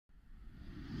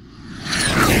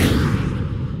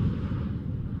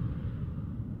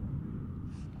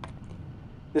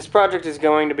This project is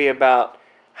going to be about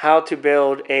how to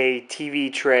build a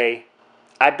TV tray.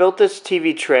 I built this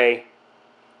TV tray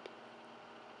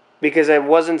because I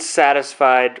wasn't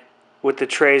satisfied with the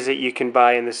trays that you can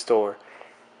buy in the store.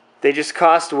 They just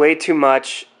cost way too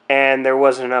much and there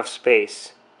wasn't enough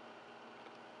space.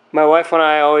 My wife and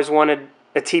I always wanted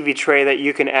a TV tray that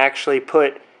you can actually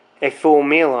put a full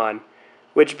meal on,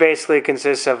 which basically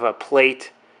consists of a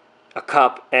plate, a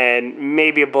cup, and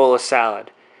maybe a bowl of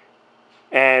salad.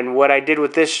 And what I did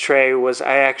with this tray was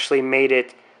I actually made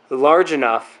it large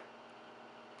enough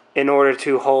in order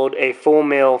to hold a full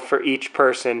meal for each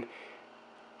person.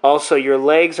 Also, your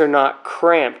legs are not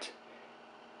cramped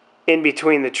in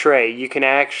between the tray. You can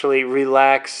actually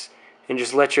relax and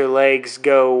just let your legs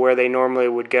go where they normally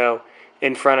would go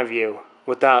in front of you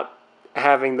without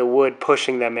having the wood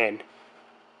pushing them in.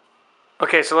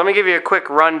 Okay, so let me give you a quick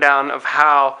rundown of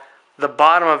how the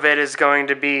bottom of it is going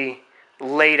to be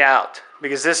laid out,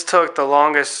 because this took the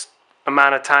longest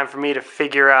amount of time for me to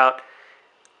figure out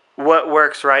what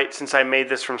works right since I made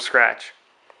this from scratch.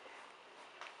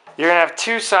 You're going to have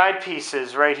two side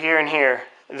pieces right here and here.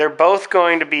 They're both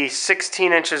going to be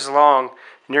 16 inches long,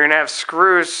 and you're going to have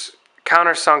screws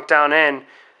countersunk down in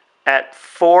at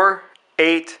 4,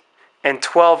 8, and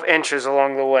 12 inches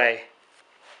along the way.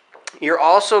 You're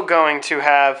also going to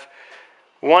have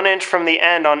 1 inch from the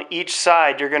end on each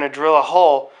side. You're going to drill a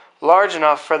hole large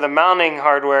enough for the mounting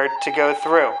hardware to go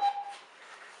through.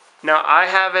 Now I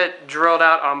have it drilled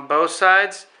out on both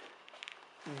sides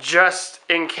just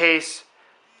in case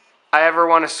I ever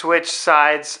want to switch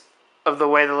sides of the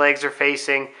way the legs are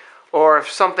facing, or if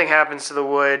something happens to the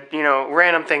wood,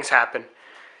 random things happen.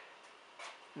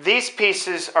 These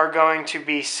pieces are going to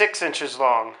be 6 inches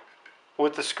long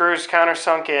with the screws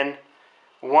countersunk in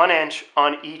 1 inch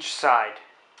on each side.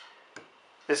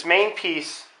 This main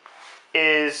piece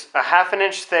is a 1/2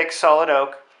 inch thick solid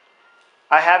oak.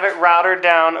 I have it routed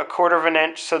down 1/4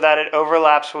 inch so that it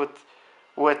overlaps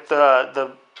with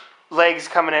the legs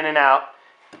coming in and out.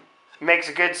 Makes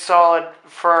a good solid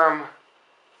firm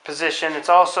position. It's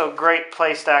also a great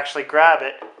place to actually grab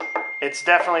it. It's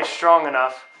definitely strong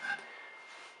enough.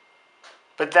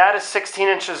 But that is 16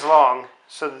 inches long,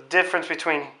 so the difference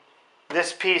between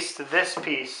this piece to this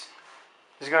piece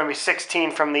is going to be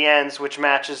 16 from the ends, which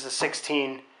matches the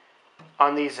 16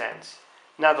 on these ends.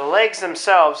 Now the legs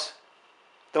themselves,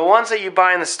 the ones that you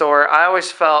buy in the store, I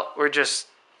always felt were just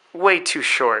way too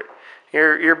short.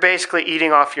 You're basically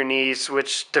eating off your knees,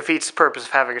 which defeats the purpose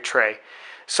of having a tray.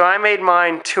 So I made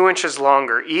mine 2 inches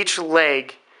longer. Each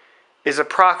leg is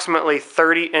approximately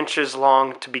 30 inches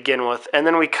long to begin with, and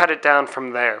then we cut it down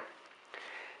from there.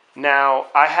 Now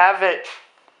I have it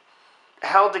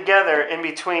held together in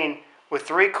between with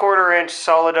 3/4 inch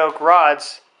solid oak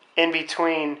rods in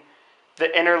between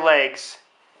the inner legs,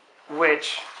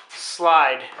 which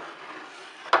slide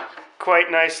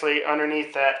quite nicely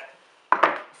underneath that,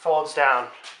 folds down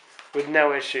with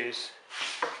no issues.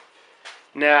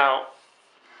 Now,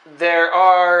 there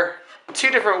are two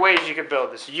different ways you could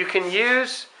build this. You can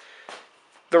use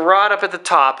the rod up at the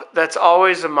top. That's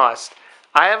always a must.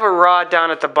 I have a rod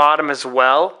down at the bottom as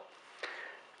well,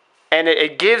 and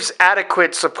it gives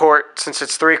adequate support since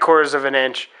it's 3/4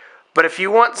 inch. But if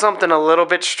you want something a little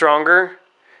bit stronger,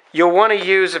 you'll want to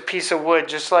use a piece of wood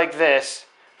just like this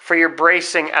for your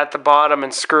bracing at the bottom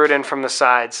and screw it in from the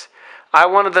sides. I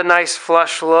wanted the nice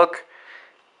flush look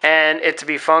and it to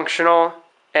be functional,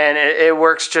 and it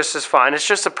works just as fine. It's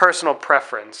just a personal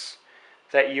preference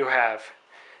that you have.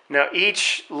 Now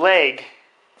each leg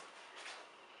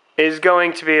is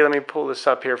going to be, let me pull this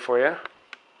up here for you.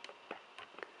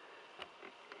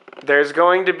 There's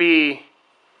going to be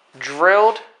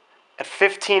drilled at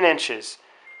 15 inches.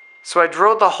 So I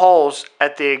drilled the holes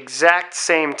at the exact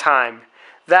same time.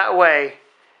 That way,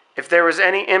 if there was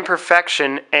any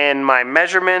imperfection in my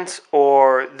measurements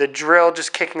or the drill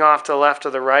just kicking off to the left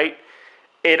or the right,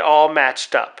 it all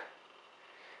matched up.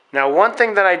 Now one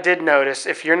thing that I did notice,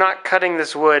 if you're not cutting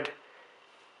this wood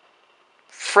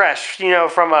fresh,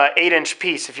 from a 8-inch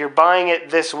piece, if you're buying it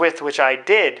this width, which I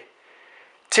did,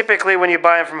 typically when you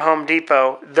buy them from Home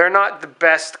Depot, they're not the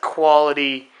best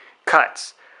quality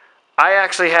cuts. I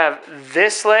actually have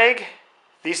this leg,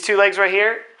 these two legs right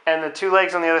here, and the two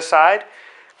legs on the other side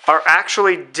are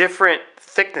actually different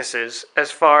thicknesses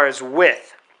as far as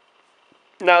width.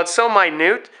 Now it's so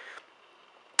minute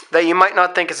that you might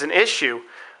not think it's an issue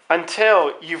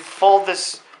until you fold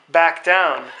this back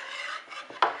down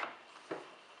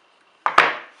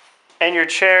and your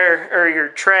chair or your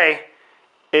tray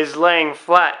is laying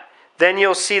flat. Then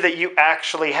you'll see that you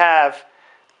actually have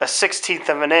a 1/16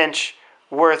 of an inch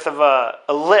worth of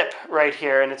a lip right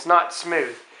here, and it's not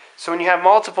smooth. So when you have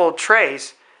multiple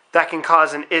trays, that can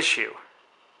cause an issue.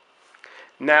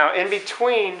 Now in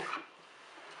between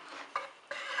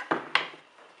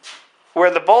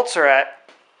where the bolts are at,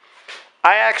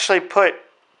 I actually put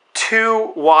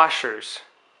 2 washers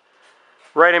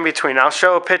right in between. I'll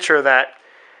show a picture of that.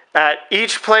 At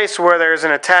each place where there's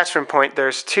an attachment point,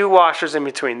 there's 2 washers in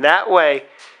between. That way,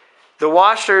 the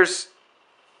washers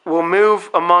will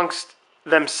move amongst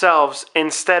themselves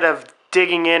instead of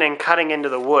digging in and cutting into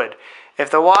the wood. If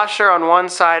the washer on one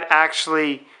side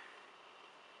actually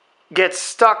gets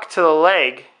stuck to the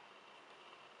leg,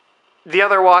 the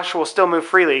other washer will still move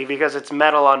freely because it's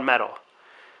metal on metal.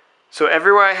 So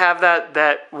everywhere I have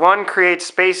that 1 creates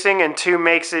spacing and 2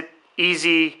 makes it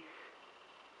easy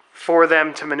for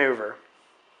them to maneuver.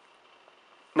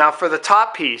 Now for the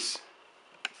top piece,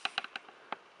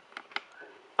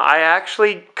 I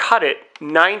actually cut it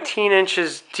 19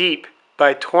 inches deep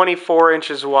by 24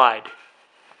 inches wide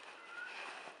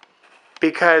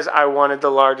because I wanted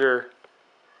the larger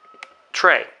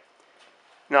tray.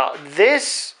 Now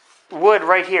this wood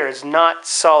right here is not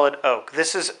solid oak.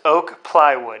 This is oak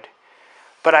plywood,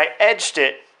 but I edged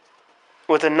it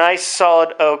with a nice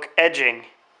solid oak edging.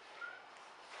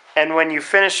 And when you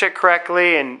finish it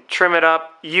correctly and trim it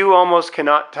up, you almost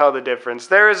cannot tell the difference.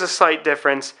 There is a slight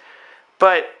difference,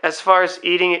 but as far as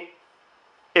eating it,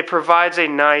 it provides a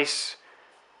nice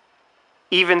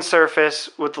even surface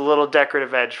with a little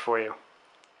decorative edge for you.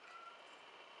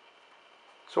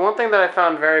 So one thing that I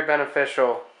found very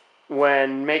beneficial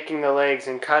when making the legs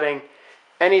and cutting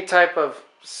any type of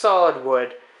solid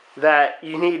wood that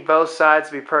you need both sides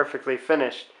to be perfectly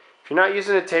finished. If you're not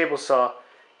using a table saw,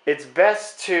 it's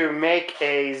best to make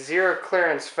a 0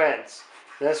 clearance fence.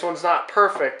 This one's not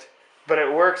perfect, but it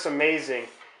works amazing.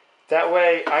 That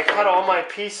way I cut all my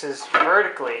pieces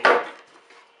vertically.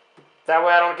 That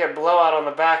way I don't get blowout on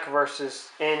the back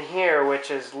versus in here, which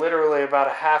is literally about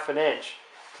a 1/2 inch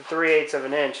to 3/8 of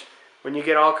an inch. When you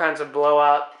get all kinds of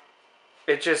blowout,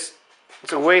 it's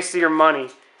a waste of your money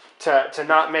to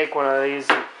not make one of these.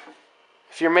 And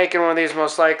if you're making one of these,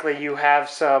 most likely you have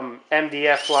some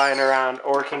MDF lying around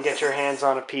or can get your hands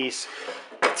on a piece.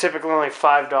 Typically only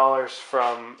 $5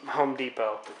 from Home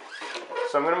Depot.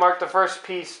 So I'm going to mark the first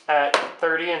piece at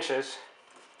 30 inches.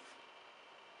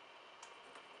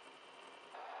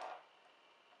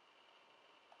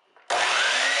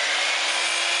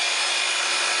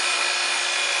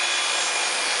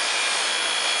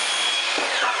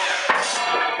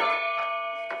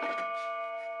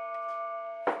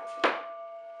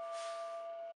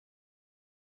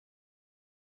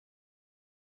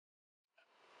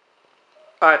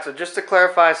 Alright, so just to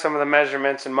clarify some of the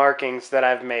measurements and markings that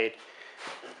I've made.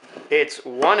 It's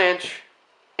 1 inch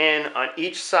in on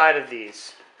each side of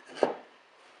these.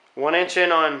 1 inch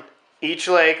in on each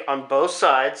leg on both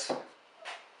sides.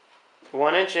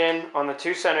 1 inch in on the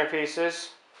 2 centerpieces.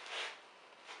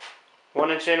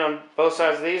 1 inch in on both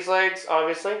sides of these legs,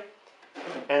 obviously.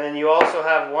 And then you also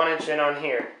have 1 inch in on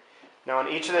here. Now on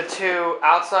each of the 2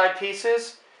 outside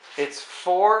pieces, it's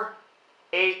 4,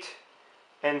 8,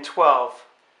 and 12.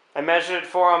 I measured it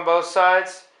 4 on both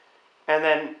sides and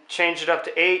then changed it up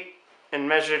to 8 and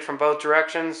measured it from both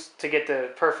directions to get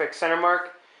the perfect center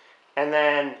mark. And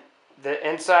then the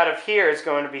inside of here is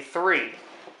going to be 3.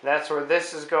 That's where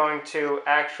this is going to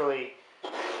actually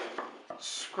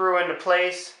screw into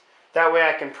place. That way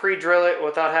I can pre-drill it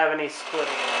without having any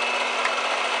splitting.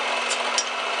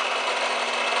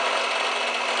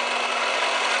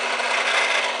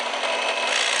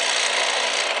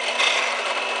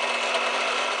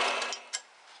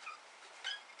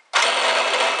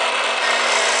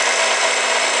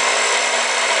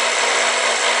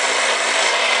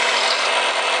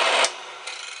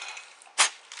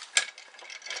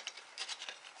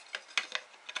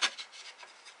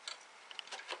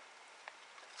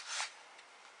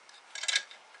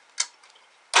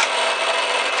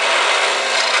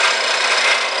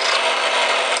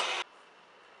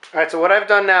 Alright, so what I've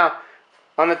done now,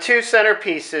 on the 2 center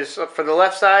pieces, for the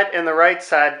left side and the right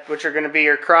side, which are going to be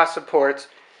your cross supports,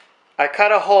 I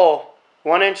cut a hole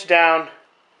 1 inch down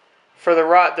for the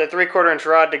rod, the 3/4 inch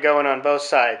rod to go in on both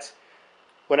sides.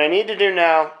 What I need to do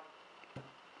now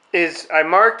is I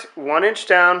marked 1 inch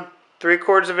down,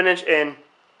 3/4 of an inch in.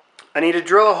 I need to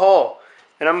drill a hole,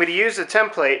 and I'm going to use the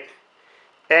template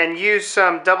and use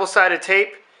some double-sided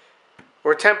tape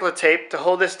or template tape to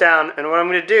hold this down. And what I'm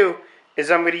going to do is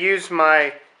I'm going to use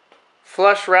my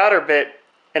flush router bit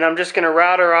and I'm just going to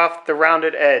router off the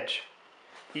rounded edge.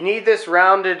 You need this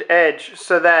rounded edge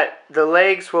so that the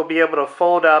legs will be able to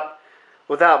fold up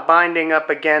without binding up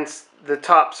against the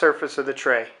top surface of the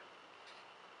tray.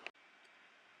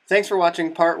 Thanks for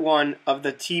watching part 1 of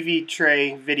the TV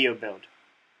tray video build.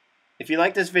 If you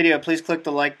like this video, please click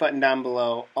the like button down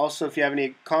below. Also, if you have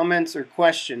any comments or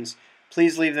questions,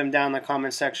 please leave them down in the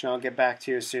comment section. I'll get back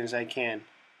to you as soon as I can.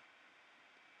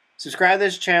 Subscribe to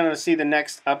this channel to see the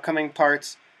next upcoming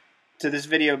parts to this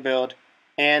video build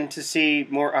and to see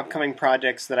more upcoming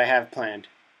projects that I have planned.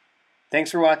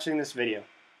 Thanks for watching this video.